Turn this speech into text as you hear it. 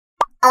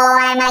Oh,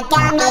 I'm a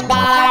gummy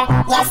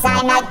bear. Yes,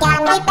 I'm a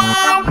gummy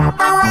bear.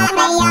 Oh, I'm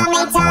a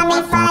yummy, tummy,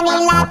 funny,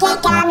 lucky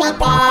gummy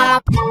bear.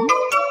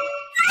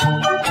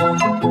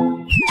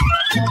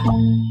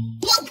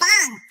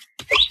 Pinkfong.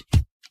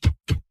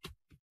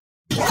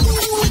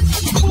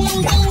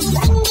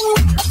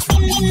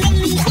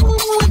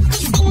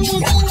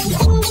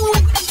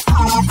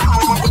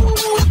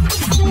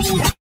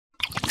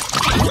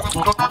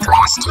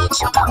 Klasky,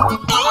 Csupo.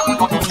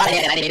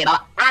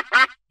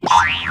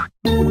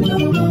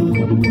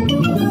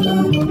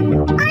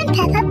 I'm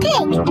Peppa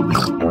Pig.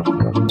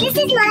 This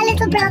is my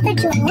little brother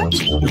George.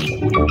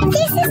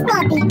 This is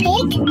Mummy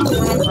Pig.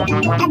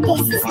 And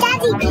this is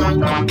Daddy Pig.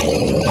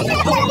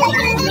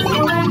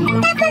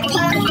 Peppa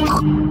Pig.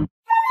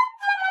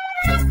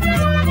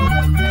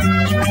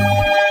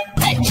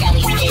 The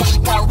jellyfish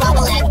go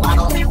wobble and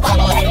wobble,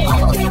 wobble and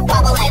wobble,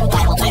 wobble and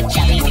wobble. The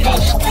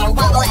jellyfish go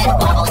wobble and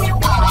wobble,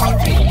 all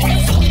through the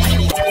sea.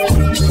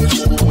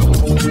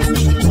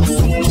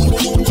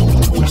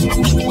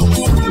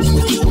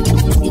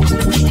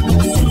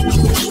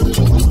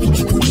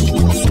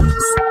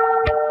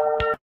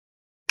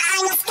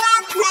 I'm a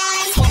scarecrow.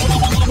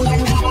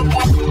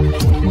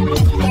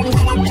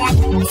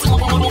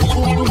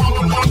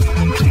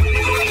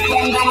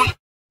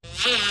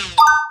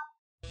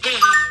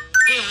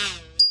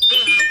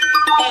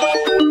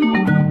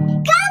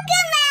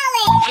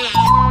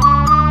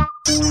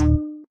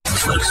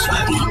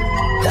 Volkswagen,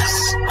 das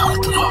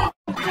Auto.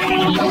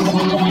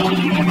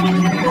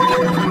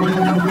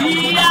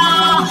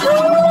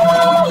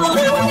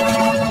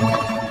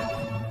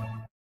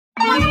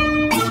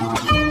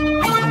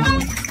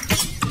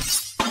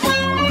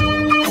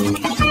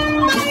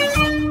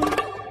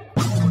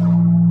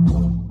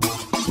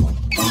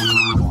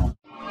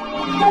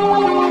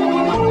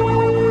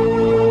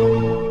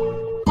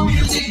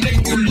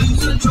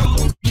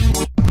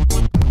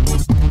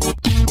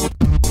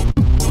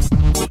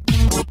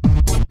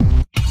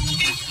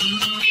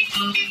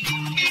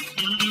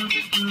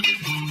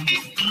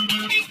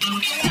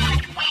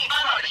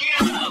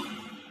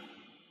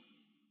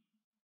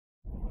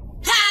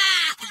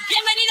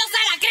 ¡Bienvenidos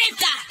a la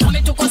cripta!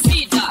 Dame tu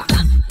cosita,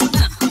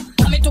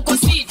 dame tu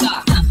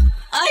cosita.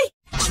 ¡Ay!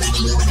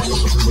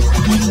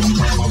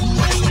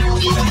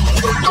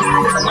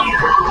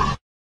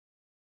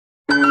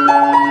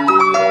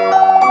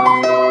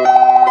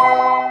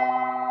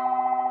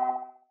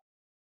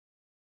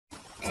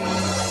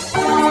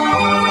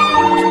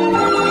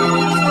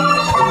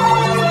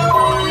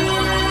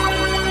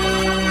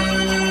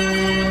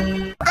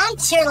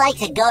 I'd sure like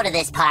to go to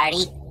this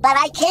party, but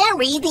I can't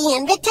read the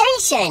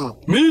invitation.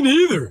 Me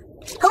neither.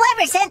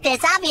 Whoever sent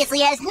this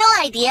obviously has no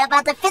idea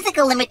about the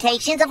physical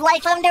limitations of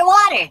life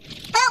underwater.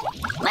 Well,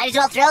 might as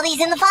well throw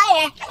these in the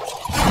fire.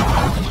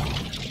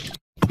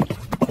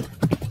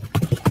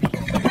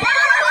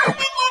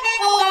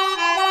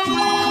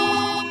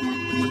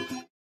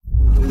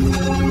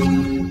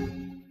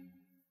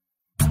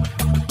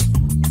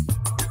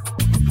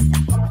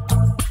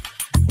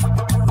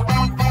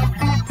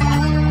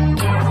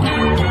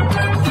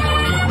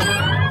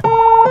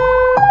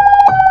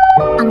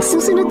 Ang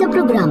susunod na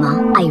programa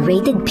ay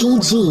rated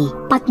PG.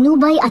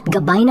 Patnubay at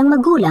gabay ng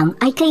magulang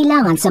ay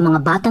kailangan sa mga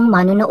batang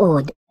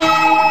manonood.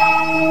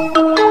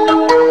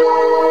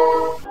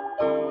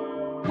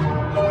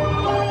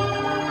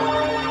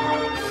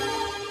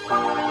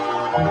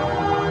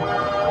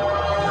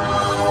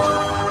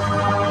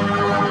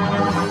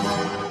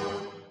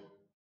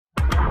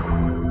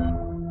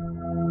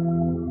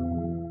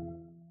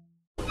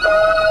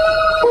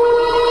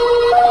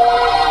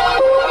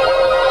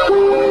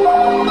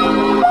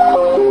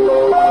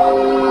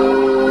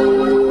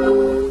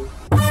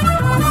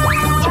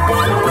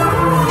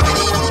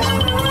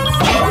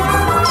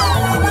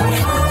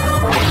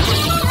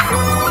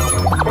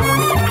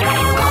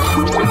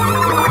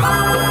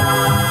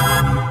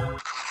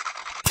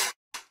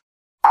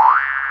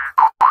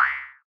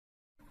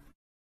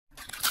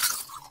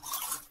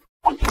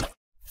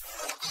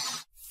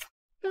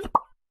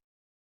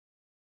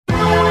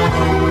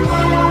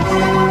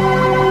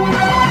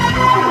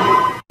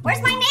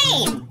 Where's my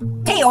name?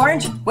 Hey,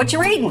 Orange, what you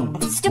reading?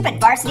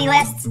 Stupid varsity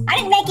lists. I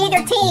didn't make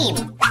either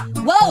team.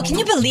 Whoa, can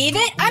you believe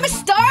it? I'm a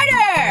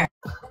starter!